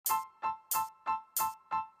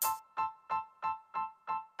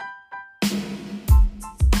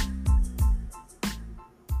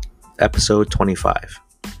Episode 25,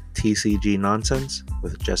 TCG Nonsense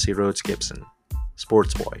with Jesse Rhodes Gibson,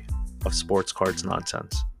 Sports Boy of Sports Cards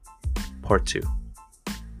Nonsense, Part 2.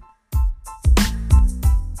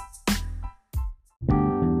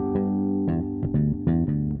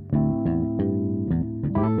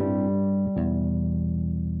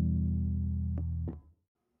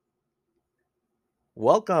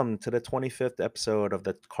 Welcome to the 25th episode of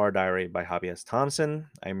the Card Diary by Hobbyist Thompson.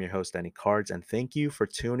 I'm your host, Danny Cards, and thank you for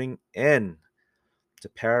tuning in. To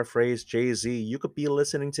paraphrase Jay-Z, you could be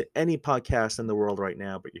listening to any podcast in the world right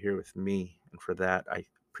now, but you're here with me, and for that, I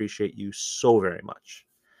appreciate you so very much.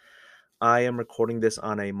 I am recording this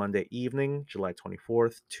on a Monday evening, July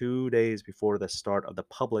 24th, 2 days before the start of the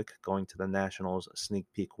public going to the Nationals Sneak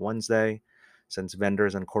Peek Wednesday, since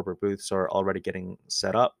vendors and corporate booths are already getting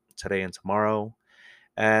set up today and tomorrow.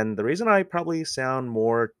 And the reason I probably sound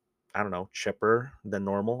more, chipper than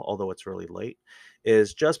normal, although it's really late,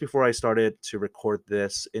 is just before I started to record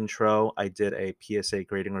this intro, I did a PSA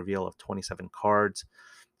grading reveal of 27 cards,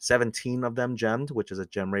 17 of them gemmed, which is a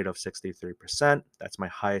gem rate of 63%. That's my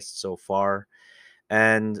highest so far.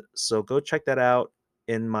 And so go check that out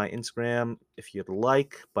in my Instagram if you'd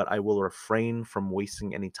like, but I will refrain from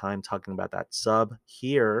wasting any time talking about that sub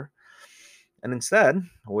here and instead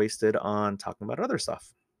wasted on talking about other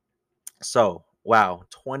stuff. So, wow,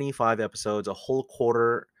 25 episodes, a whole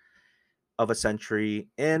quarter of a century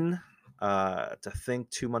in. To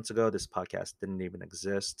think 2 months ago, this podcast didn't even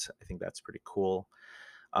exist. I think that's pretty cool.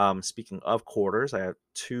 Speaking of quarters, I have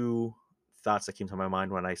two thoughts that came to my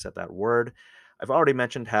mind when I said that word. I've already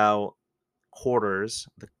mentioned how Quarters,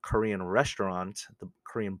 the Korean restaurant, the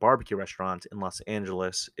Korean barbecue restaurant in Los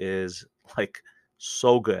Angeles, is like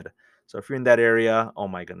so good. So if you're in that area, oh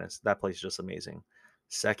my goodness, that place is just amazing.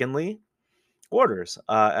 Secondly, quarters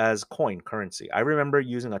as coin currency. I remember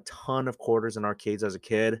using a ton of quarters in arcades as a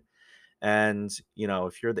kid. And,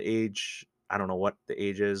 if you're the age, I don't know what the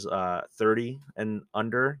age is, 30 and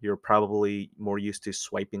under, you're probably more used to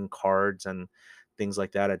swiping cards and things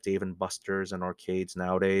like that at Dave and Buster's and arcades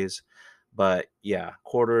nowadays. But yeah,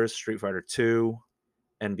 quarters, Street Fighter 2,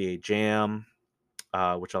 NBA Jam,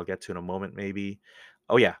 which I'll get to in a moment maybe.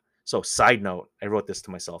 Oh yeah. So side note, I wrote this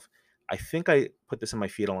to myself. I think I put this in my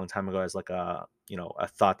feed a long time ago as like a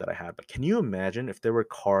thought that I had. But can you imagine if there were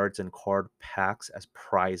cards and card packs as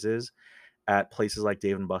prizes at places like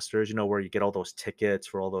Dave and Buster's, where you get all those tickets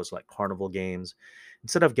for all those like carnival games,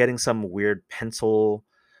 instead of getting some weird pencil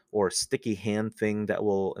or sticky hand thing that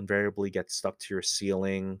will invariably get stuck to your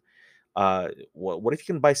ceiling. What if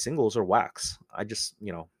you can buy singles or wax? I just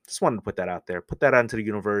wanted to put that out there, put that out into the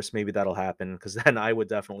universe. Maybe that'll happen, because then I would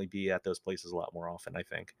definitely be at those places a lot more often, I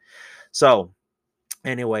think. So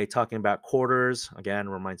anyway, talking about quarters again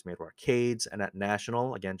reminds me of arcades, and at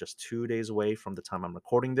National, again, just 2 days away from the time I'm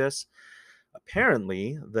recording this.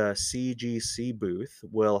 Apparently, the CGC booth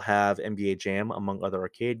will have NBA Jam among other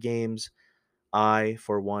arcade games. I,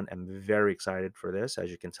 for one, am very excited for this,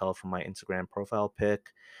 as you can tell from my Instagram profile pic.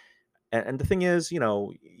 And the thing is,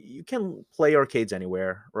 you can play arcades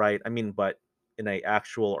anywhere, right? I mean, but in a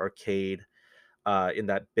actual arcade, in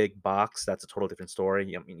that big box, that's a totally different story.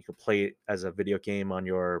 I mean, you could play it as a video game on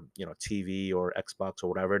your, TV or Xbox or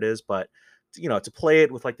whatever it is, but to play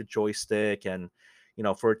it with like the joystick and,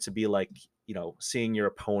 for it to be like, seeing your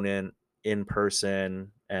opponent in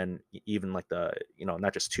person and even like the,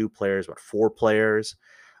 not just two players, but four players,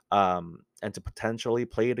 and to potentially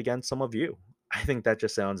play it against some of you. I think that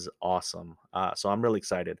just sounds awesome. So I'm really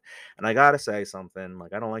excited. And I gotta say something.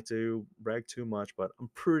 Like, I don't like to brag too much, but I'm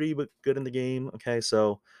pretty good in the game. Okay,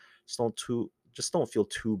 so just don't feel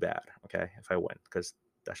too bad. Okay, if I win, because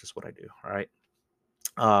that's just what I do. All right.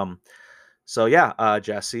 Um. So yeah,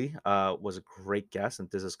 Jesse was a great guest, and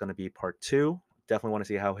this is going to be part 2. Definitely want to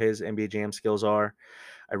see how his NBA Jam skills are.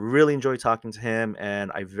 I really enjoy talking to him,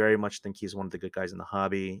 and I very much think he's one of the good guys in the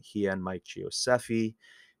hobby. He and Mike Gioseffi.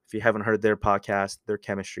 If you haven't heard their podcast, their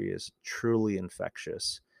chemistry is truly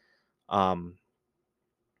infectious, um,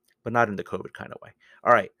 but not in the COVID kind of way.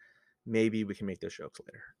 All right, maybe we can make those jokes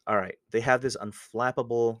later. All right, they have this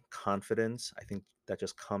unflappable confidence. I think that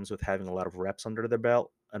just comes with having a lot of reps under their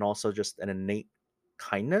belt, and also just an innate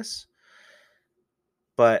kindness.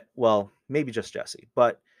 But, well, maybe just Jesse.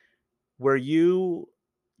 But where you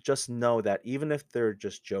just know that even if they're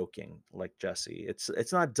just joking, like Jesse,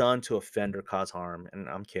 it's not done to offend or cause harm. And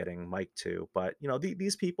I'm kidding, Mike too. But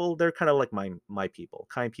these people, they're kind of like my people.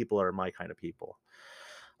 Kind people are my kind of people.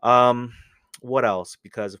 Um, what else?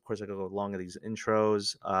 Because of course I go along with these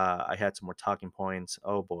intros. I had some more talking points.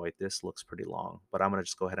 Oh boy, this looks pretty long, but I'm gonna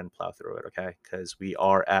just go ahead and plow through it, okay? Because we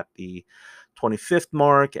are at the 25th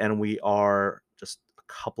mark, and we are just a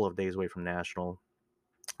couple of days away from National.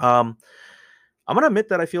 Um, I'm gonna admit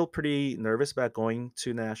that I feel pretty nervous about going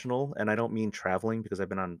to National, and I don't mean traveling because I've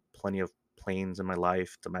been on plenty of planes in my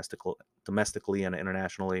life, domestically and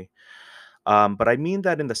internationally. But I mean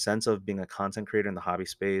that in the sense of being a content creator in the hobby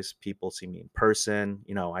space. People see me in person.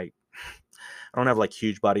 I don't have like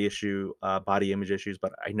huge body image issues,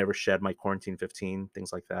 but I never shed my quarantine 15,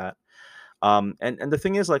 things like that. And the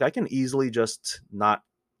thing is, like, I can easily just not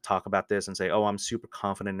talk about this and say, oh, I'm super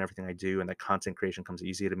confident in everything I do, and that content creation comes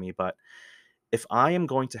easy to me. But if I am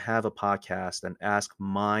going to have a podcast and ask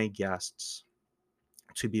my guests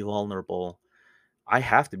to be vulnerable, I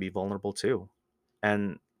have to be vulnerable too.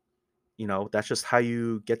 And that's just how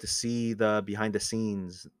you get to see the behind the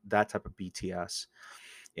scenes, that type of BTS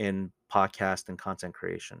in podcast and content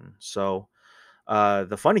creation. So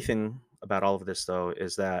the funny thing about all of this, though,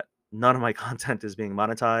 is that none of my content is being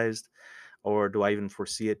monetized, or do I even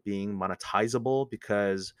foresee it being monetizable?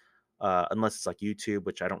 Because unless it's like YouTube,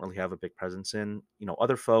 which I don't really have a big presence in,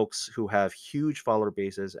 other folks who have huge follower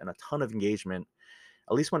bases and a ton of engagement,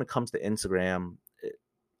 at least when it comes to Instagram,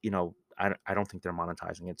 I don't think they're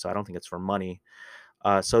monetizing it. So I don't think it's for money.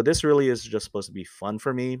 So this really is just supposed to be fun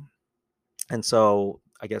for me. And so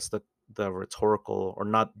I guess the rhetorical, or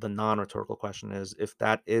not the non-rhetorical question, is, if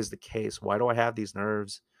that is the case, why do I have these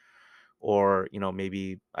nerves? Or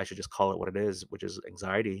maybe I should just call it what it is, which is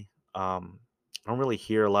anxiety. I don't really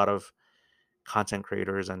hear a lot of content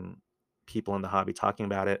creators and people in the hobby talking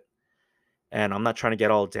about it, and I'm not trying to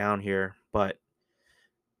get all down here, but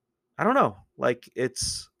I don't know. Like,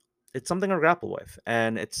 it's something I grapple with,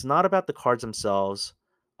 and it's not about the cards themselves.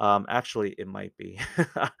 Actually, it might be.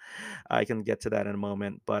 I can get to that in a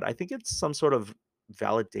moment, but I think it's some sort of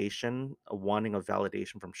validation, a wanting of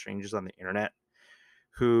validation from strangers on the internet,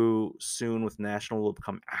 who soon with National will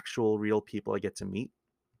become actual real people I get to meet.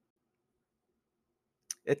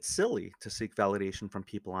 It's silly to seek validation from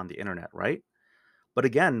people on the internet, right? But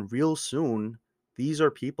again, real soon, these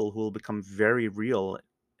are people who will become very real.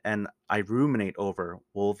 And I ruminate over,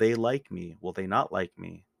 will they like me? Will they not like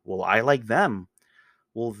me? Will I like them?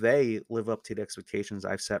 Will they live up to the expectations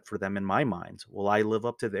I've set for them in my mind? Will I live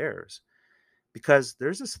up to theirs? Because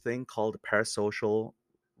there's this thing called parasocial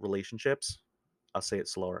relationships. I'll say it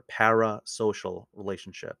slower, parasocial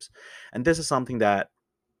relationships. And this is something that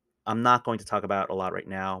I'm not going to talk about a lot right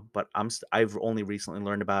now, but I've only recently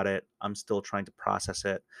learned about it. I'm still trying to process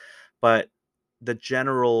it. But the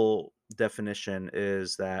general definition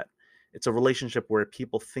is that it's a relationship where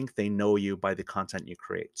people think they know you by the content you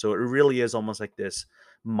create. So it really is almost like this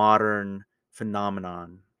modern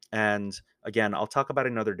phenomenon. And again, I'll talk about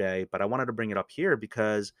it another day, but I wanted to bring it up here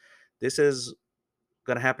because this is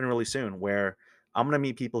going to happen really soon, where I'm going to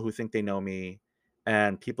meet people who think they know me,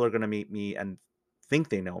 and people are going to meet me and think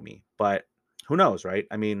they know me. But who knows, right?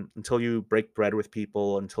 I mean, until you break bread with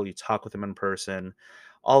people, until you talk with them in person,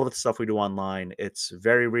 all of the stuff we do online, it's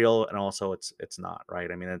very real, and also it's not,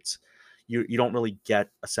 right? I mean, it's you don't really get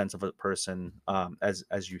a sense of a person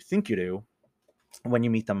as you think you do when you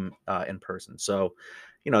meet them in person. So,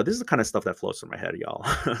 this is the kind of stuff that flows through my head, y'all.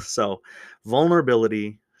 So,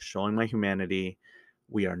 vulnerability, showing my humanity.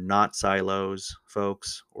 We are not silos,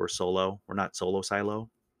 folks, or solo. We're not solo silo,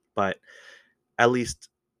 but at least,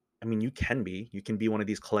 I mean, you can be one of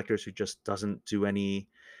these collectors who just doesn't do any,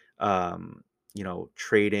 um,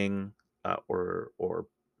 trading, or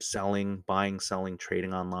selling, buying, selling,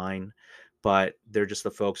 trading online. But they're just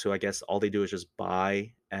the folks who, I guess, all they do is just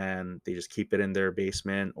buy, and they just keep it in their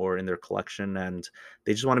basement or in their collection, and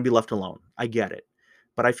they just want to be left alone. I get it.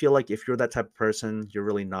 But I feel like if you're that type of person, you're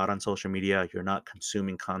really not on social media. You're not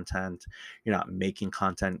consuming content. You're not making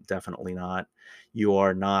content. Definitely not. You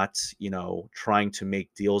are not, trying to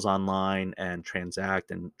make deals online and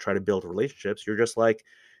transact and try to build relationships. You're just like,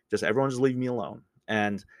 just everyone just leave me alone.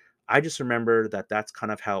 And I just remember that that's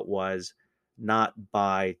kind of how it was, not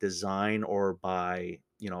by design or by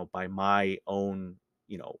my own,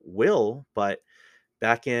 will, but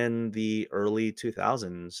back in the early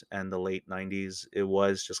 2000s and the late 90s, it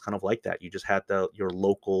was just kind of like that. You just had your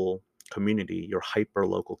local community, your hyper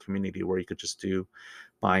local community, where you could just do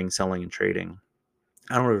buying, selling, and trading.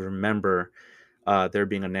 I don't really remember there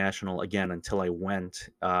being a national again until I went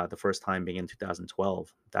the first time, being in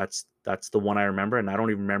 2012. That's the one I remember, and I don't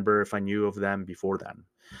even remember if I knew of them before then.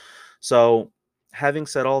 So, having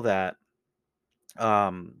said all that,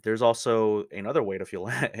 there's also another way to feel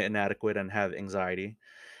inadequate and have anxiety,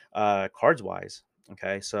 cards wise.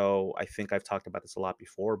 Okay, so I think I've talked about this a lot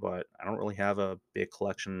before, but I don't really have a big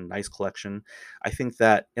collection, nice collection. I think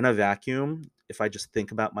that in a vacuum, if I just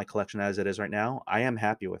think about my collection as it is right now, I am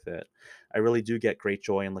happy with it. I really do get great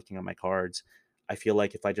joy in looking at my cards. I feel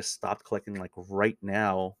like if I just stopped collecting like right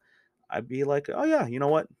now, I'd be like, oh yeah, you know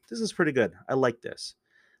what? This is pretty good. I like this.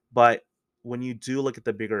 But when you do look at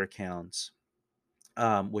the bigger accounts,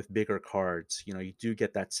 with bigger cards, you do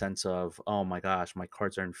get that sense of, oh my gosh, my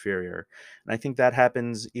cards are inferior. And I think that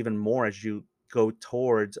happens even more as you go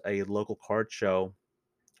towards a local card show,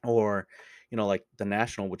 or, like the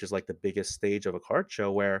national, which is like the biggest stage of a card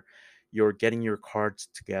show, where you're getting your cards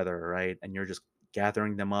together, right? And you're just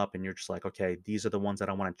gathering them up, and you're just like, okay, these are the ones that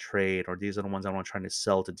I want to trade, or these are the ones I want to try to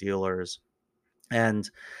sell to dealers. And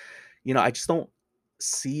I just don't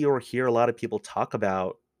see or hear a lot of people talk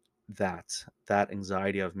about that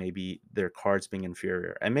anxiety of maybe their cards being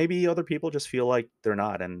inferior. And maybe other people just feel like they're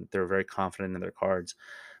not, and they're very confident in their cards.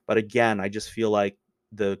 But again, I just feel like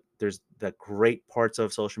there's the great parts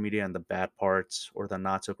of social media and the bad parts, or the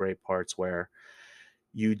not so great parts, where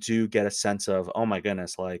you do get a sense of, oh my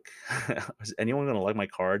goodness, like, is anyone going to like my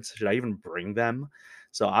cards? Should I even bring them?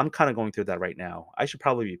 So I'm kind of going through that right now. I should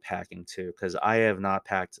probably be packing too, because I have not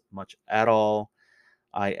packed much at all.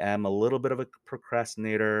 I am a little bit of a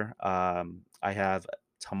procrastinator. I have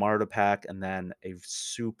tomorrow to pack, and then a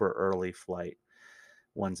super early flight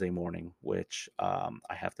Wednesday morning, which I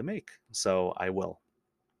have to make. So I will.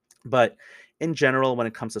 But in general, when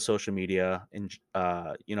it comes to social media,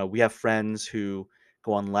 we have friends who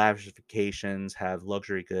go on lavish vacations, have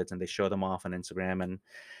luxury goods, and they show them off on Instagram. And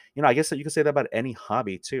I guess that you could say that about any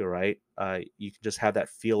hobby too, right? You can just have that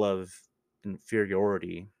feel of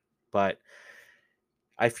inferiority. But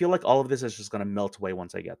I feel like all of this is just going to melt away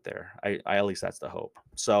once I get there. I at least that's the hope.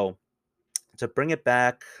 So to bring it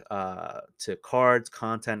back to cards,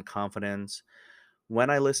 content, confidence,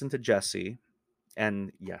 when I listen to Jesse,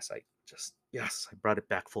 and yes, I brought it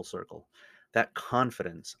back full circle. That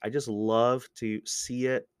confidence, I just love to see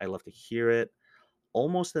it. I love to hear it,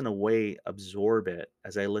 almost in a way absorb it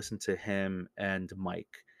as I listen to him and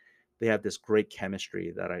Mike. They have this great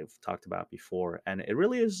chemistry that I've talked about before, and it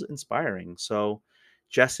really is inspiring. So,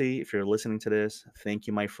 Jesse, if you're listening to this, thank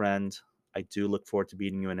you, my friend. I do look forward to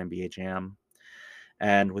beating you in NBA Jam.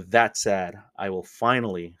 And with that said, I will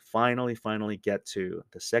finally, finally, finally get to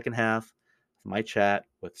the second half of my chat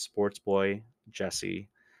with Sports Boy Jesse.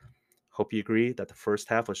 Hope you agree that the first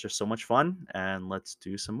half was just so much fun, and let's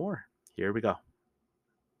do some more. Here we go.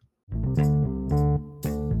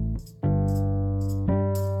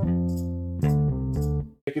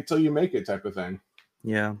 Make it till you make it type of thing.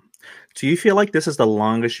 Yeah. Do you feel like this is the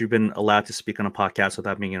longest you've been allowed to speak on a podcast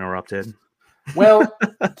without being interrupted? Well,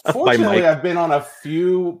 fortunately, I've been on a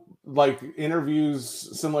few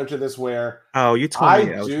interviews similar to this where you told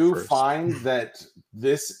me I do find that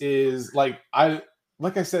this is like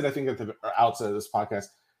I said, I think at the outset of this podcast,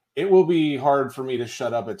 it will be hard for me to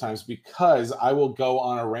shut up at times because I will go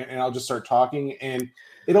on a rant and I'll just start talking, and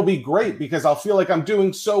it'll be great because I'll feel like I'm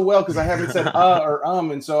doing so well because I haven't said or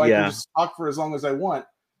and so I can just talk for as long as I want.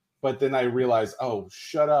 But then I realize, oh,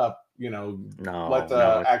 shut up. Let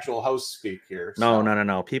the actual host speak here.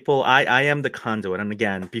 No. People, I am the conduit. And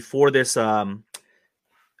again, before this, and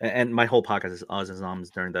my whole podcast is Oz and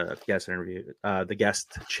Zoms during the guest interview, the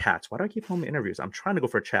guest chats. Why do I keep calling them interviews? I'm trying to go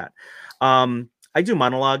for a chat. I do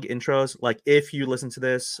monologue intros. Like, if you listen to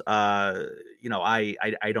this, I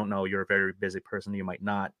don't know. You're a very busy person. You might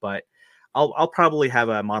not, but I'll probably have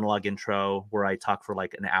a monologue intro where I talk for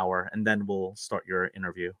like an hour, and then we'll start your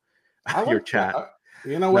interview, your chat.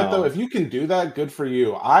 You know what, though? If you can do that, good for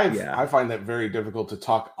you. I find that very difficult to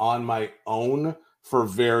talk on my own for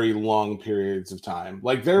very long periods of time.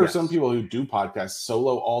 Like, there are some people who do podcasts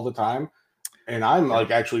solo all the time, and I'm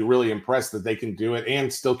actually really impressed that they can do it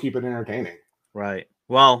and still keep it entertaining. Right.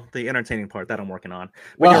 Well, the entertaining part that I'm working on.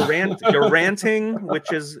 But you're ranting,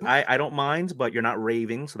 which is I don't mind, but you're not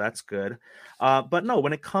raving, so that's good. But no,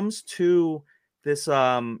 when it comes to this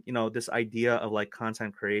this idea of like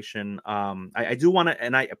content creation, I do want to,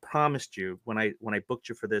 and I promised you when I booked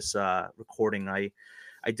you for this recording, I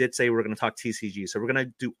did say we're going to talk TCG, so we're going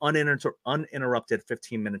to do uninterrupted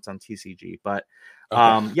 15 minutes on TCG. But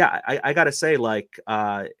I gotta say, like,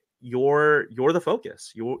 you're the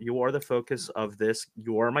focus. You are the focus of this.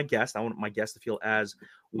 You are my guest. I want my guest to feel as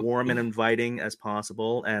warm and inviting as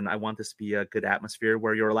possible, and I want this to be a good atmosphere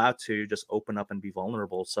where you're allowed to just open up and be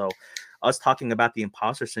vulnerable. So us talking about the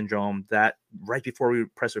imposter syndrome, that right before we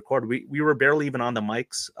press record, we were barely even on the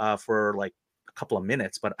mics for like a couple of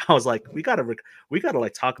minutes, but I was like, we gotta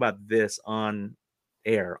like talk about this on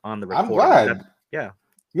air, on the recording. I'm glad.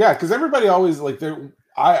 Yeah, because everybody always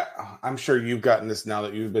I'm sure you've gotten this now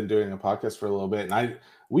that you've been doing a podcast for a little bit, and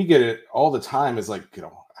we get it all the time. Is like,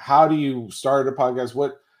 how do you start a podcast?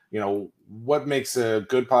 what makes a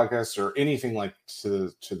good podcast or anything like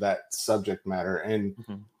to that subject matter. And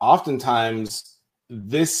Mhm. oftentimes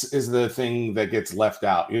this is the thing that gets left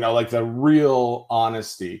out, like the real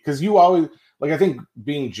honesty. Because you always, like, I think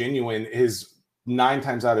being genuine is 9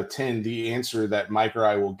 times out of 10 the answer that Mike or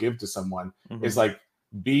I will give to someone is Mhm. like,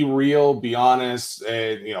 be real, be honest,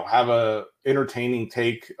 and have a entertaining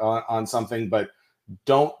take on something, but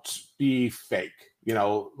don't be fake, like,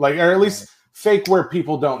 or at Right. least fake where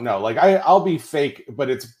people don't know. Like, I'll be fake, but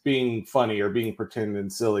it's being funny or being pretend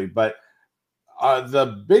and silly. But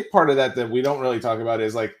the big part of that we don't really talk about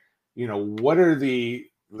is like, what are the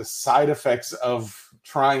side effects of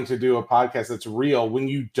trying to do a podcast that's real when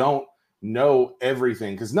you don't know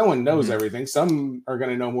everything? Because no one knows Mhm. everything. Some are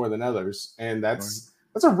going to know more than others, and Right.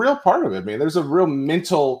 that's a real part of it, man. There's a real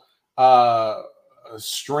mental uh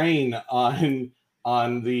strain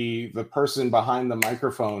on the person behind the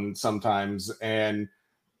microphone sometimes. And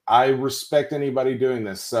I respect anybody doing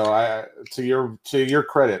this. So to your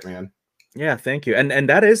credit, man. Yeah, thank you. And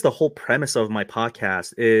that is the whole premise of my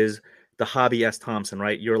podcast is the hobby S. Thompson,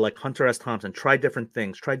 right? You're like Hunter S. Thompson. Try different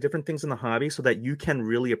things. Try different things in the hobby so that you can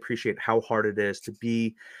really appreciate how hard it is to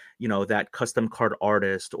be, that custom card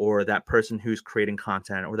artist or that person who's creating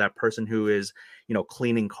content or that person who is,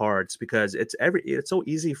 cleaning cards, because it's so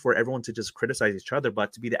easy for everyone to just criticize each other,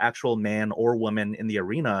 but to be the actual man or woman in the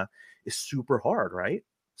arena is super hard, right?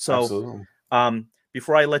 So, Absolutely.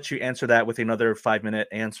 before I let you answer that with another 5-minute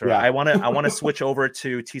answer, Yeah. I want to switch over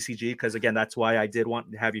to TCG because again, that's why I did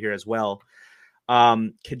want to have you here as well.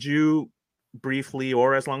 Could you briefly,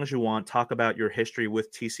 or as long as you want, talk about your history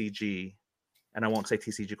with TCG? And I won't say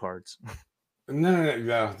TCG cards.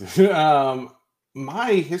 No.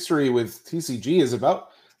 My history with TCG is about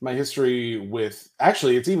my history with,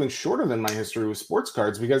 actually, it's even shorter than my history with sports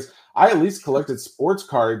cards, because I at least collected sports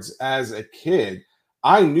cards as a kid.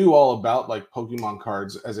 I knew all about like Pokemon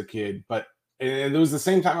cards as a kid, and it was the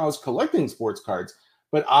same time I was collecting sports cards,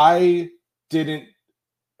 but I didn't.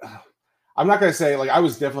 I'm not going to say, like, I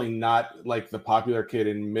was definitely not like the popular kid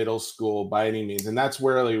in middle school by any means. And that's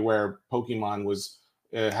really where Pokemon was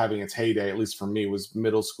having its heyday, at least for me, was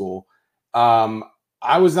middle school. Um,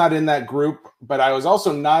 I was not in that group, but I was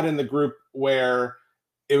also not in the group where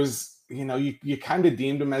it was, you kind of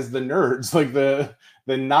deemed them as the nerds, like the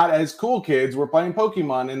not as cool kids were playing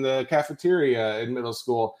Pokemon in the cafeteria in middle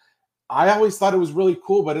school. I always thought it was really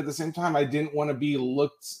cool, but at the same time, I didn't want to be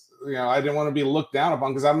I didn't want to be looked down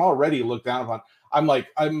upon, because I'm already looked down upon. I'm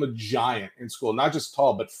a giant in school, not just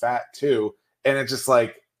tall, but fat too. And it's just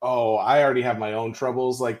like, oh, I already have my own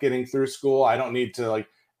troubles like getting through school. I don't need to like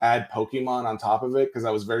add Pokemon on top of it, because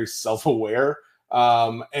I was very self-aware.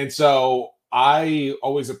 And so I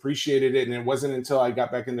always appreciated it. And it wasn't until I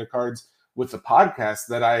got back into cards with the podcast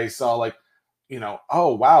that I saw like,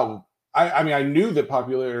 oh wow, I mean, I knew the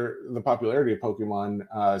popularity of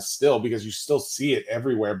Pokemon still, because you still see it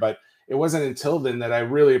everywhere. But it wasn't until then that I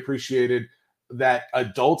really appreciated that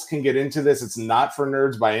adults can get into this. It's not for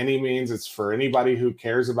nerds by any means. It's for anybody who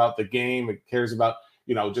cares about the game. It cares about,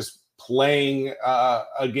 just playing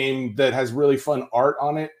a game that has really fun art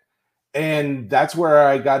on it. And that's where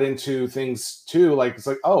I got into things too. Like, it's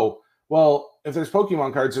like, oh, well, if there's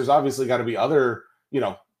Pokemon cards, there's obviously got to be other,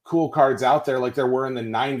 cool cards out there like there were in the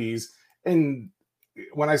 90s. And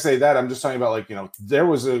when I say that, I'm just talking about like, there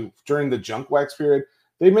was during the junk wax period,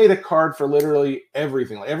 they made a card for literally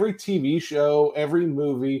everything. Like every TV show, every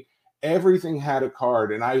movie, everything had a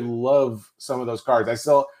card. And I love some of those cards.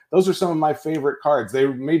 Those are some of my favorite cards. They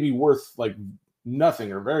may be worth like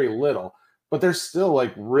nothing or very little, but they're still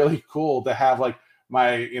like really cool to have, like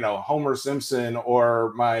my, Homer Simpson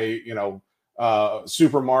or my,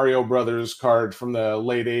 Super Mario Brothers card from the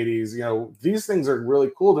late 80s. These things are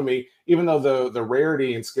really cool to me, even though the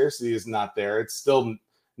rarity and scarcity is not there. It's still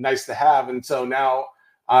nice to have. And so now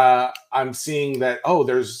I'm seeing that, oh,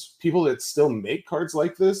 there's people that still make cards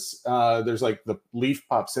like this. There's like the Leaf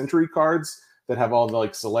Pop Century cards that have all the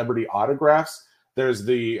like celebrity autographs. There's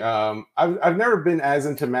the I've never been as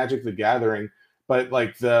into Magic the Gathering, but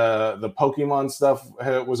like the Pokemon stuff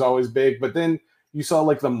was always big. But then you saw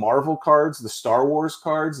like the Marvel cards, the Star Wars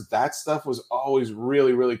cards. That stuff was always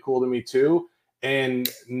really, really cool to me too. And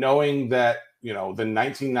knowing that, the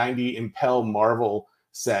 1990 Impel Marvel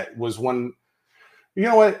set was one,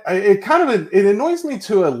 what, it annoys me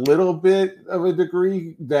to a little bit of a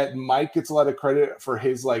degree that Mike gets a lot of credit for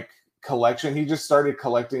his like collection. He just started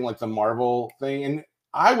collecting like the Marvel thing, and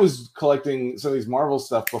I was collecting some of these Marvel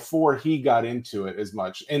stuff before he got into it as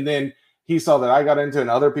much. And then he saw that I got into it and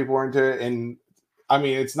other people were into it. And I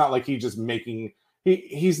mean, it's not like he's just making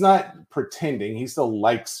he's not pretending. He still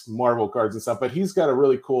likes Marvel cards and stuff, but he's got a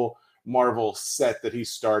really cool Marvel set that he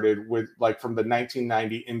started with, like from the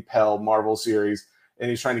 1990 Impel Marvel series, and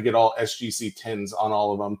he's trying to get all SGC 10s on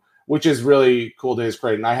all of them, which is really cool to his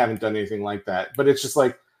credit. And I haven't done anything like that, but it's just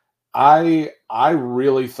like I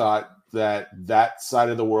really thought that side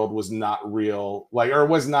of the world was not real, like, or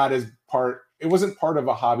was not as part. It wasn't part of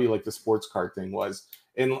a hobby like the sports card thing was,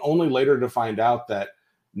 and only later to find out that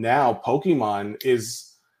now Pokemon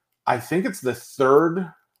is, I think it's the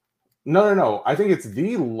third. No. I think it's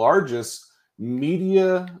the largest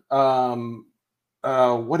media.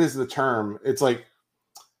 What is the term? It's like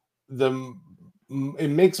it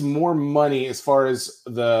makes more money as far as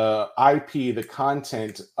the IP, the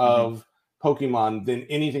content of Pokemon than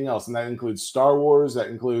anything else, and that includes Star Wars. That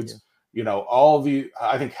includes all the.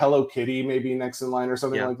 I think Hello Kitty may be next in line or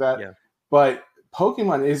something like that. Yeah. But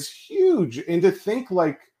Pokemon is huge, and to think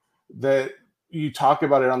like that, you talk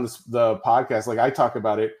about it on the podcast, like I talk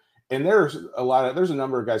about it. And there's a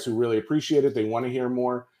number of guys who really appreciate it. They want to hear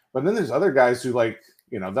more. But then there's other guys who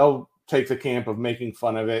they'll take the camp of making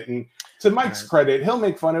fun of it. And to Mike's credit, he'll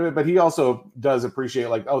make fun of it, but he also does appreciate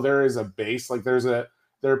there is a base. Like there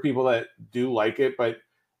are people that do like it, but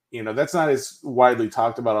that's not as widely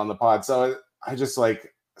talked about on the pod. So I just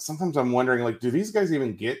sometimes I'm wondering, do these guys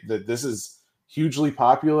even get that this is hugely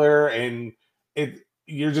popular? And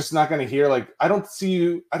you're just not going to hear, I don't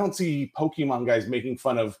see Pokemon guys making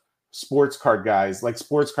fun of sports card guys like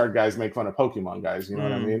sports card guys make fun of Pokemon guys. You know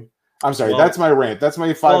what I mean? I'm sorry. That's my rant. That's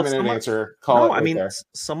my 5-minute answer.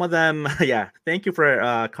 Some of them. Yeah. Thank you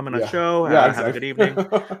for coming on the show. Exactly. Have a good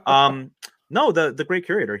evening. No, the great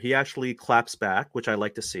curator, he actually claps back, which I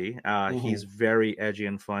like to see. He's very edgy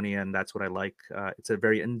and funny, and that's what I like. It's a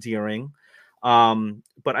very endearing.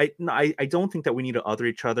 But I don't think that we need to other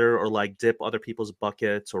each other or dip other people's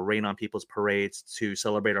buckets or rain on people's parades to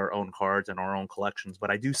celebrate our own cards and our own collections.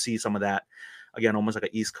 But I do see some of that, again, almost like an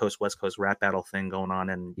East Coast, West Coast rap battle thing going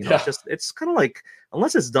on. And, it's kind of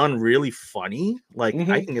unless it's done really funny, I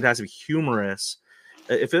think it has to be humorous.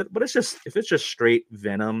 If it's just straight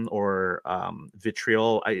venom or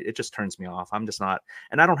vitriol, it just turns me off. I'm just not,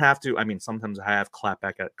 and I don't have to. I mean, sometimes I have clap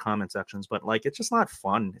back at comment sections, but it's just not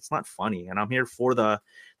fun. It's not funny, and I'm here for the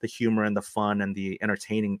humor and the fun and the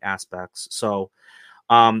entertaining aspects. So,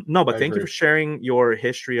 no, but thank you for sharing your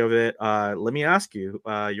history of it. Let me ask you,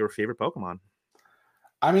 your favorite Pokemon.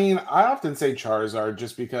 I mean, I often say Charizard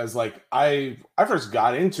just because I first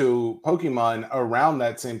got into Pokemon around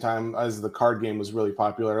that same time as the card game was really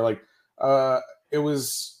popular. It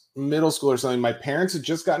was middle school or something. My parents had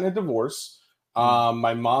just gotten a divorce.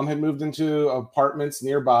 My mom had moved into apartments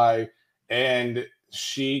nearby, and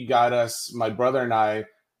she got us, my brother and I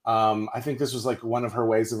think this was one of her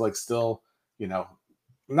ways of still,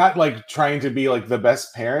 not trying to be the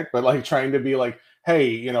best parent, but trying to be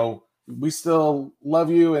hey, we still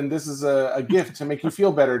love you, and this is a gift to make you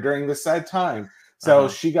feel better during this sad time. So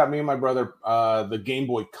she got me and my brother the Game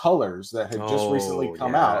Boy Colors that had just recently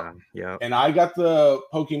come out. Yeah. And I got the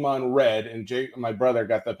Pokemon Red, and my brother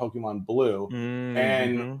got the Pokemon Blue.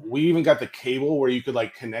 And we even got the cable where you could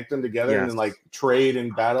connect them together and then trade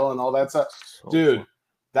and battle and all that stuff. Dude,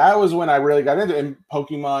 that was when I really got into it. And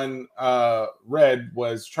Pokemon Red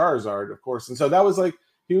was Charizard, of course. And so that was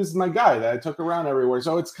he was my guy that I took around everywhere.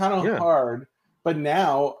 So it's kind of hard. But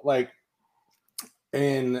now, when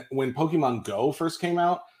Pokemon Go first came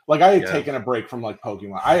out, I had taken a break from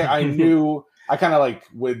Pokemon. I knew I kind of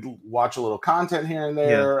would watch a little content here and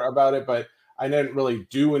there about it, but I didn't really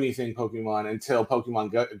do anything Pokemon until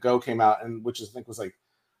Pokemon Go came out, and which I think was I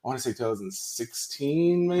want to say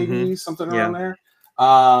 2016, maybe something around there.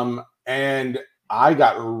 And I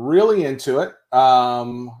got really into it.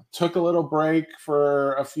 Took a little break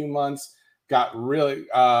for a few months. Got really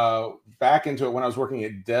back into it when I was working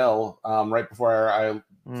at Dell right before I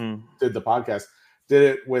did the podcast. Did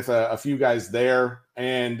it with a few guys there,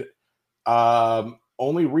 and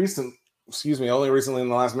only recently in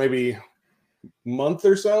the last maybe month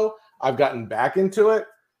or so, I've gotten back into it,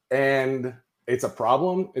 and it's a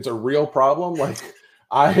problem. It's a real problem.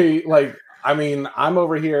 I'm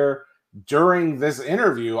over here. During this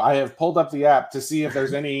interview, I have pulled up the app to see if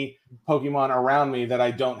there's any Pokemon around me that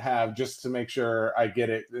I don't have, just to make sure I get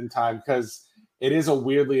it in time, because it is a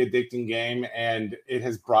weirdly addicting game, and it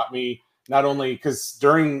has brought me not only because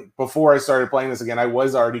before I started playing this again, I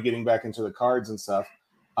was already getting back into the cards and stuff.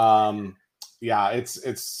 It's an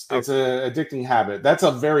addicting habit. That's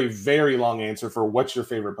a very, very long answer for what's your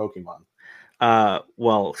favorite Pokemon.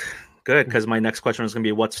 Well, good, because my next question was going to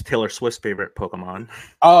be, what's Taylor Swift's favorite Pokemon?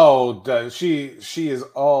 Oh, she is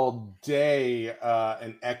all day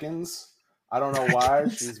an Ekans. I don't know why.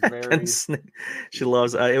 She's very. She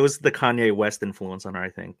loves. It was the Kanye West influence on her, I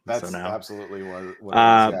think. So That's now, absolutely what it is.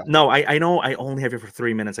 Yeah. no, I know I only have you for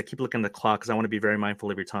 3 minutes. I keep looking at the clock because I want to be very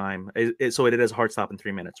mindful of your time. So it is a hard stop in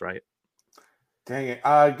 3 minutes, right? Dang it.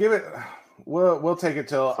 Give it. We'll take it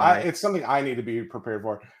till Five. it's something I need to be prepared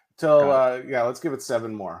for. Till Got it. yeah, let's give it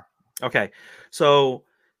 7 more. Okay. So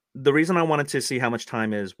the reason I wanted to see how much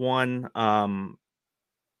time is one, I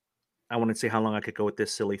wanted to see how long I could go with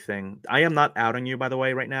this silly thing. I am not outing you, by the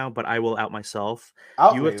way, right now, but I will out myself.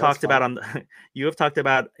 Out You have me. That's talked about fine. on you have talked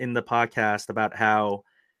about in the podcast about how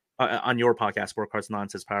on your podcast, Cards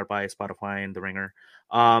Nonsense, powered by Spotify and The Ringer,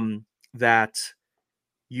 that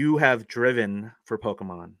you have driven for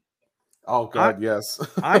Pokemon. Oh I God, yes.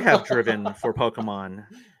 I have driven for Pokemon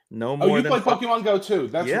no Oh, more you than play Pokemon Go too.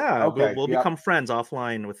 That's yeah. okay. We'll Yep. become friends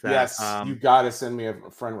offline with that. Yes, you got to send me a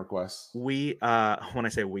friend request. We when I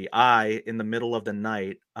say we, I in the middle of the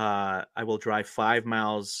night, I will drive 5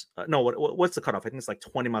 miles. No, what's the cutoff? I think it's like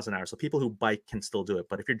 20 miles an hour. So people who bike can still do it,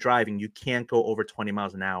 but if you're driving, you can't go over 20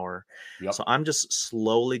 miles an hour. Yep. So I'm just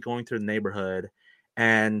slowly going through the neighborhood.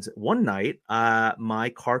 And one night,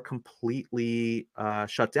 my car completely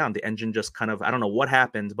shut down. The engine just kind of, I don't know what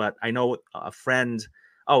happened, but I know a friend.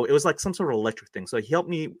 Oh, it was like some sort of electric thing. So he helped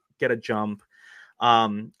me get a jump.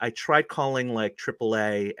 I tried calling like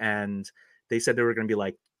AAA and they said they were going to be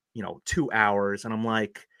like, 2 hours. And I'm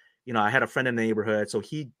like, I had a friend in the neighborhood. So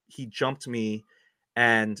he jumped me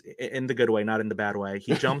and in the good way, not in the bad way.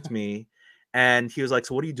 He jumped me and he was like,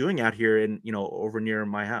 so what are you doing out here? And, over near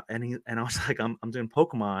my house. And I was like, I'm doing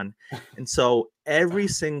Pokemon. And so every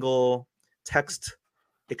single text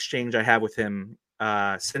exchange I have with him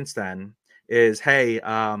since then is, hey,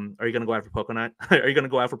 are you gonna go out for Pokemon? Are you gonna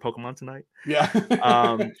go out for Pokemon tonight? Yeah.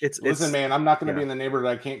 Listen, It's man, I'm not going to be yeah, in the neighborhood.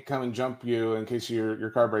 I can't come and jump you in case your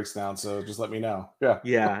car breaks down. So just let me know. Yeah.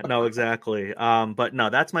 yeah, no, exactly. But no,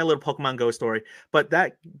 that's my little Pokemon Go story. But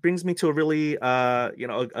that brings me to a really,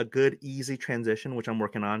 a good easy transition, which I'm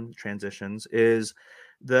working on. Transitions is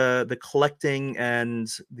the collecting and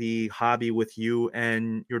the hobby with you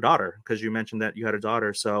and your daughter, because you mentioned that you had a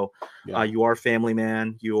daughter. So Yeah. you are a family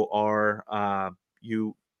man. You are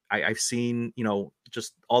you. I've seen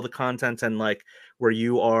just all the content and like where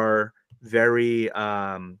you are very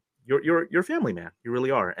you're a family man. You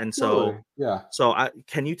really are. And Absolutely. so Yeah.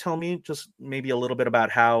 can you tell me just maybe a little bit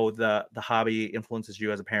about how the hobby influences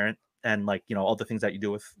you as a parent and like all the things that you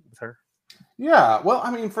do with her? Yeah. Well,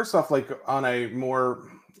 I mean, first off, like on a more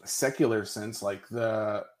secular sense, like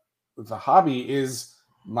the hobby is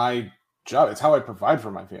my job. It's how I provide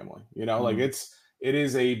for my family. Like Mm, it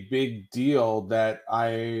is a big deal that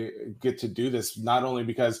I get to do this not only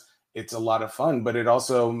because it's a lot of fun, but it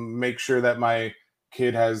also makes sure that my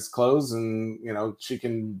kid has clothes and she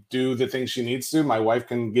can do the things she needs to. My wife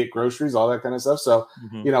can get groceries, all that kind of stuff. So,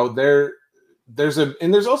 hmm you know,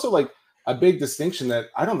 there's also like a big distinction that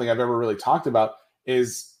I don't think I've ever really talked about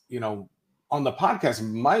is, on the podcast,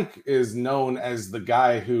 Mike is known as the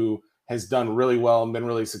guy who has done really well and been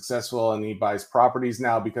really successful, and he buys properties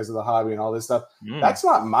now because of the hobby and all this stuff. mm, That's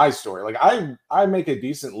not my story. Like I make a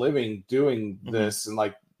decent living doing hmm this and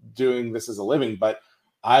like doing this as a living, but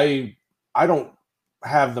I don't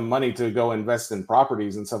have the money to go invest in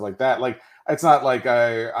properties and stuff like that. Like it's not like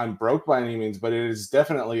I'm broke by any means, but it is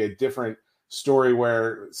definitely a different story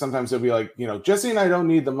where sometimes they'll be like, Jesse and I don't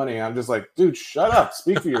need the money. I'm just like, dude, shut up,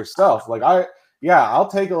 speak for yourself. Like yeah, I'll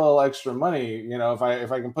take a little extra money,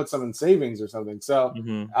 if I can put some in savings or something. So,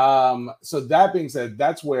 hmm so that being said,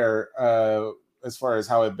 that's where, as far as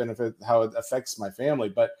how it affects my family.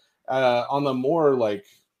 But on the more like,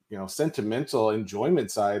 sentimental enjoyment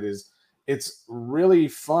side is it's really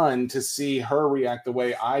fun to see her react the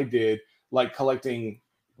way I did, like collecting,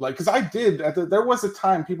 like, because I did, there was a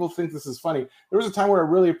time, people think this is funny. There was a time where I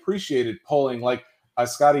really appreciated pulling like a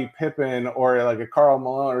Scottie Pippen or like a Carl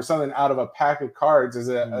Malone or something out of a pack of cards as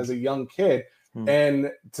a young kid, mm and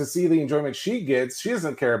to see the enjoyment she gets. She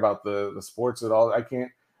doesn't care about the sports at all. I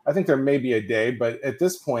think there may be a day, but at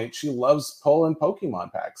this point, she loves pulling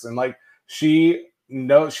Pokemon packs, and like she's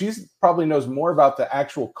probably knows more about the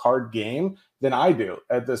actual card game than I do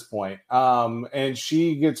at this point. And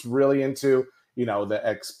she gets really into the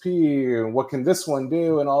XP and what can this one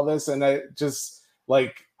do and all this, and I just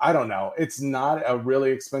like, I don't know, it's not a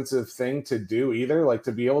really expensive thing to do either, like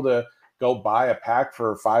to be able to go buy a pack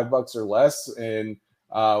for $5 or less, and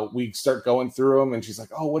we start going through them, and she's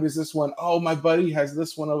like, oh, what is this one? Oh, my buddy has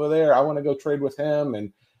this one over there, I want to go trade with him.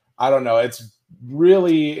 And I don't know, it's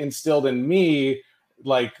really instilled in me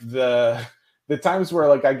like the times where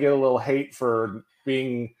like I get a little hate for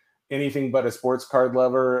being anything but a sports card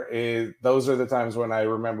lover, those are the times when I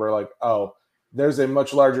remember like, oh, there's a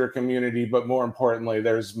much larger community, but more importantly,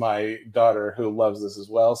 there's my daughter who loves this as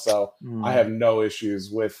well. So I have no issues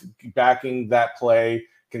with backing that play,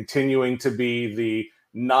 continuing to be the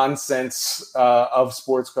nonsense of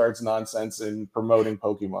sports cards nonsense and promoting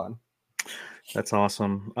Pokemon. That's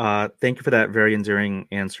awesome. Thank you for that very endearing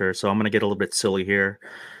answer. So I'm going to get a little bit silly here.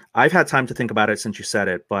 I've had time to think about it since you said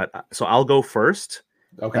it, but so I'll go first,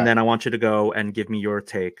 and then I want you to go and give me your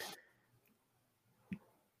take.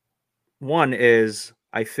 One is,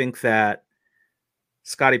 I think that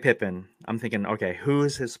Scottie Pippen, I'm thinking, okay,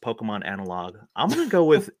 who's his Pokemon analog? I'm going to go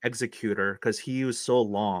with Executor because he was so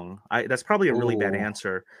long. That's probably a really bad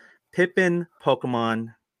answer. Pippen,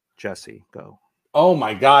 Pokemon, Jesse, go. Oh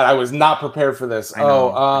my God, I was not prepared for this. I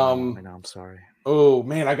know, I'm sorry. Oh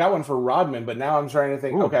man, I got one for Rodman, but now I'm trying to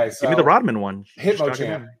think. Ooh, okay, so give me the Rodman one.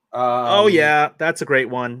 Hitmonchamp. Oh yeah, that's a great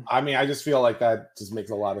one. I mean, I just feel like that just makes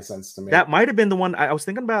a lot of sense to me. That might have been the one I was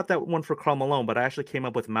thinking about, that one for Karl Malone, but I actually came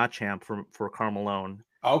up with Machamp for Karl Malone.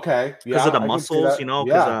 Okay, because of the muscles,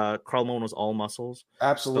 because Karl Malone was all muscles.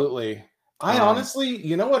 Absolutely. So, I honestly,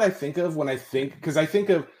 you know what I think of when I think, because I think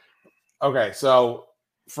of, okay, so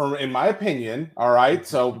in my opinion, all right,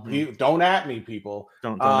 so don't at me, people.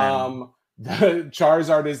 Don't at me. The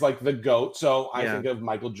Charizard is like the GOAT, so I think of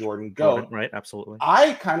Michael Jordan GOAT. Right, absolutely.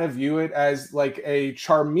 I kind of view it as like a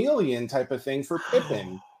Charmeleon type of thing for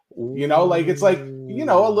Pippen. You know, like it's like, you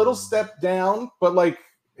know, a little step down, but like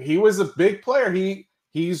he was a big player. We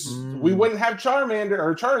wouldn't have Charmander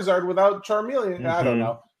or Charizard without Charmeleon. I don't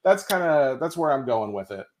know. That's where I'm going with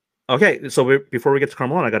it. Okay, so before we get to Karl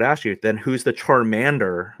Malone, I got to ask you then, who's the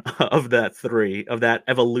Charmander of that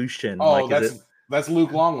evolution? Oh, that's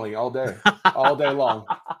Luke Longley all day long,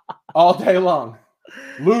 all day long.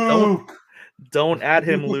 Luke, don't add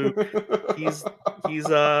him, Luke. He's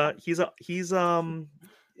an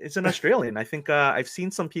Australian. I think I've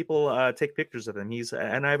seen some people take pictures of him.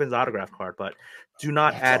 And I have his autograph card, but do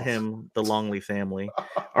not add him, the Longley family.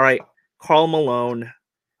 All right, Karl Malone.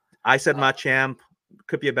 I said Machamp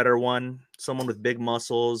could be a better one. Someone with big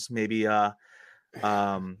muscles, maybe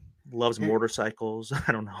loves motorcycles.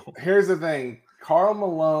 I don't know. Here's the thing. Karl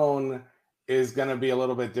Malone is going to be a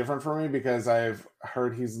little bit different for me because I've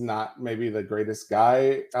heard he's not maybe the greatest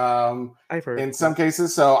guy I've heard in some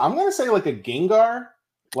cases. So I'm going to say like a Gengar,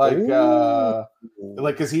 like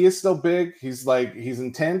because he is still big. He's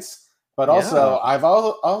intense, but also I've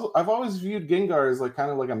always viewed Gengar as like kind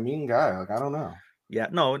of like a mean guy. Like, I don't know. Yeah,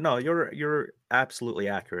 no, you're absolutely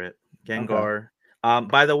accurate. Gengar. Okay.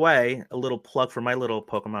 By the way, a little plug for my little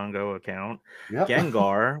Pokemon Go account. Yep.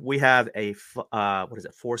 Gengar, we have a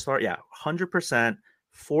 4-star? Yeah, 100%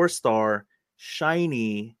 4-star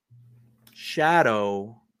shiny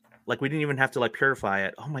shadow. Like, we didn't even have to like purify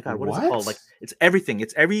it. Oh my God, what is it called? Like, it's everything.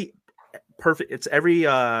 It's every perfect. It's every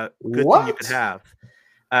good thing you could have.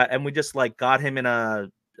 And we just like got him in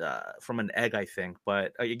from an egg, I think.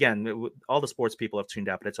 But again, all the sports people have tuned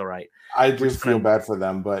out, but it's all right. I do feel bad for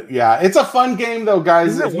them, but yeah, it's a fun game though,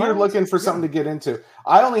 guys. If you're looking for something to get into,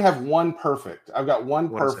 I only have one perfect. I've got one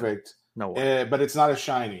perfect. No, but it's not a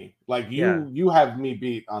shiny. Like you have me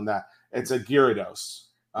beat on that. It's a Gyarados.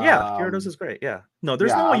 Yeah, Gyarados is great. Yeah, no,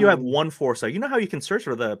 there's no way you have one 4-star. You know how you can search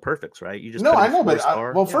for the perfects, right? You just I know, but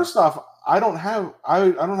first off, I don't have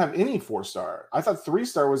any 4-star. I thought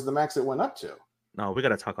 3-star was the max it went up to. No, we got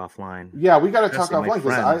to talk offline. Yeah, we got to talk offline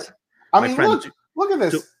because I mean, look at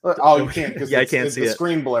this. You can't because I can't see the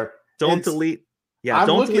screen blur. Don't delete. Yeah,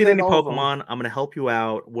 don't delete any Pokemon. I'm going to help you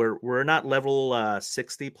out. We're not level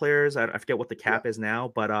 60 players. I forget what the cap is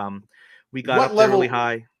now, but we got up there really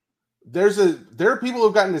high. There are people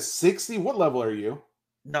who've gotten to 60. What level are you?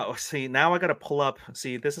 No, see, now I got to pull up.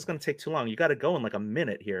 See, this is going to take too long. You got to go in like a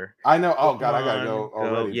minute here. I know. Oh God, I got to go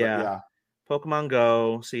already. Yeah. Pokemon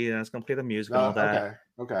Go. See, it's gonna play the music and all that.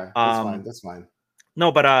 Okay. That's fine.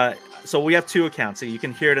 No, but so we have 2 accounts, so you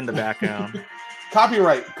can hear it in the background.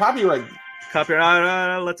 Copyright.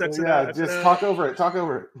 Let's exit. Yeah, just talk over it. Talk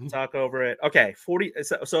over it. Okay, 40.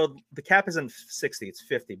 So the cap isn't 60; it's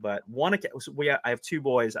 50. But one account. I have 2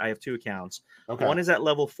 boys. I have 2 accounts. Okay. One is at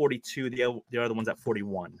level 42. The other one's at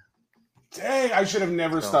 41. Dang, I should have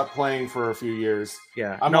never stopped playing for a few years.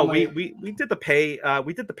 Yeah. We did the pay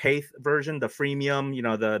version, the freemium,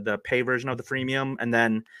 the pay version of the freemium. And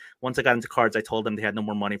then once I got into cards, I told them they had no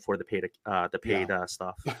more money for the paid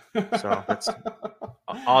stuff. So that's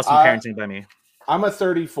awesome parenting by me. I'm a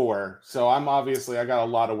 34, so I got a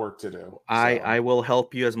lot of work to do. So. I will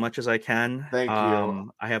help you as much as I can. Thank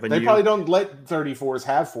you. I have They probably don't let 34s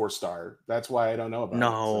have 4-star. That's why I don't know about it.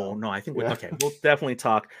 No, I think we'll definitely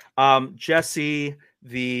talk. Jesse,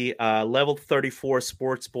 the level 34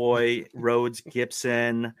 sports boy, Rhodes,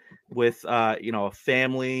 Gibson, with a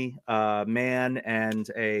family man and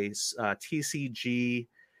a TCG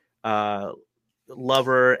uh,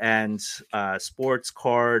 lover and sports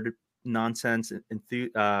card nonsense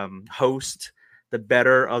host, the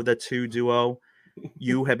better of the two duo.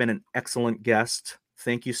 You have been an excellent guest.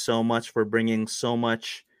 Thank you so much for bringing so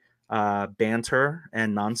much banter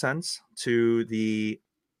and nonsense to the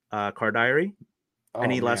Car Diary. Oh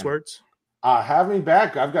Any last man. words? Have me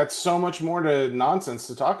back. I've got so much more to nonsense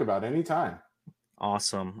to talk about anytime.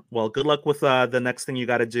 Awesome. Well, good luck with the next thing you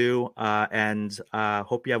got to do. And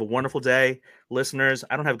hope you have a wonderful day. Listeners,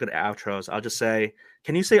 I don't have good outros. I'll just say,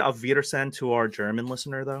 can you say Auf Wiedersehen to our German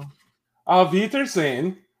listener, though? Auf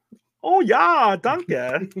Wiedersehen. Oh, ja,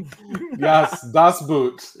 danke. Yes, das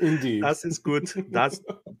Boot, indeed. Das ist gut.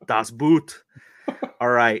 Das Boot. All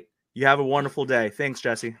right. You have a wonderful day. Thanks,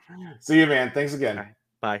 Jesse. See you, man. Thanks All again. right.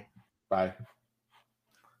 Bye. Bye.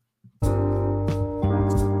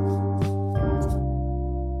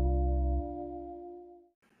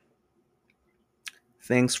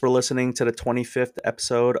 Thanks for listening to the 25th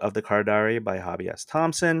episode of the Card Diary by Hobbyist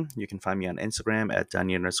Thompson. You can find me on Instagram at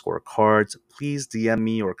Danny_cards. Please DM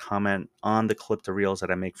me or comment on the clip to reels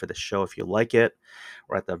that I make for the show if you like it.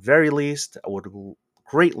 Or at the very least, I would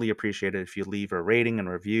greatly appreciate it if you leave a rating and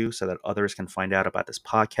review so that others can find out about this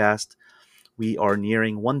podcast. We are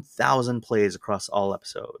nearing 1,000 plays across all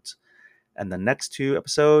episodes. And the next two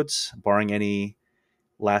episodes, barring any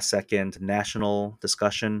last-second national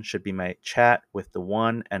discussion, should be my chat with the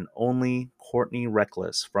one and only Courtney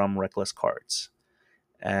Reckless from Reckless Cards.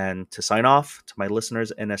 And to sign off, to my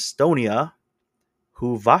listeners in Estonia,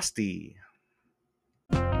 Huvasti.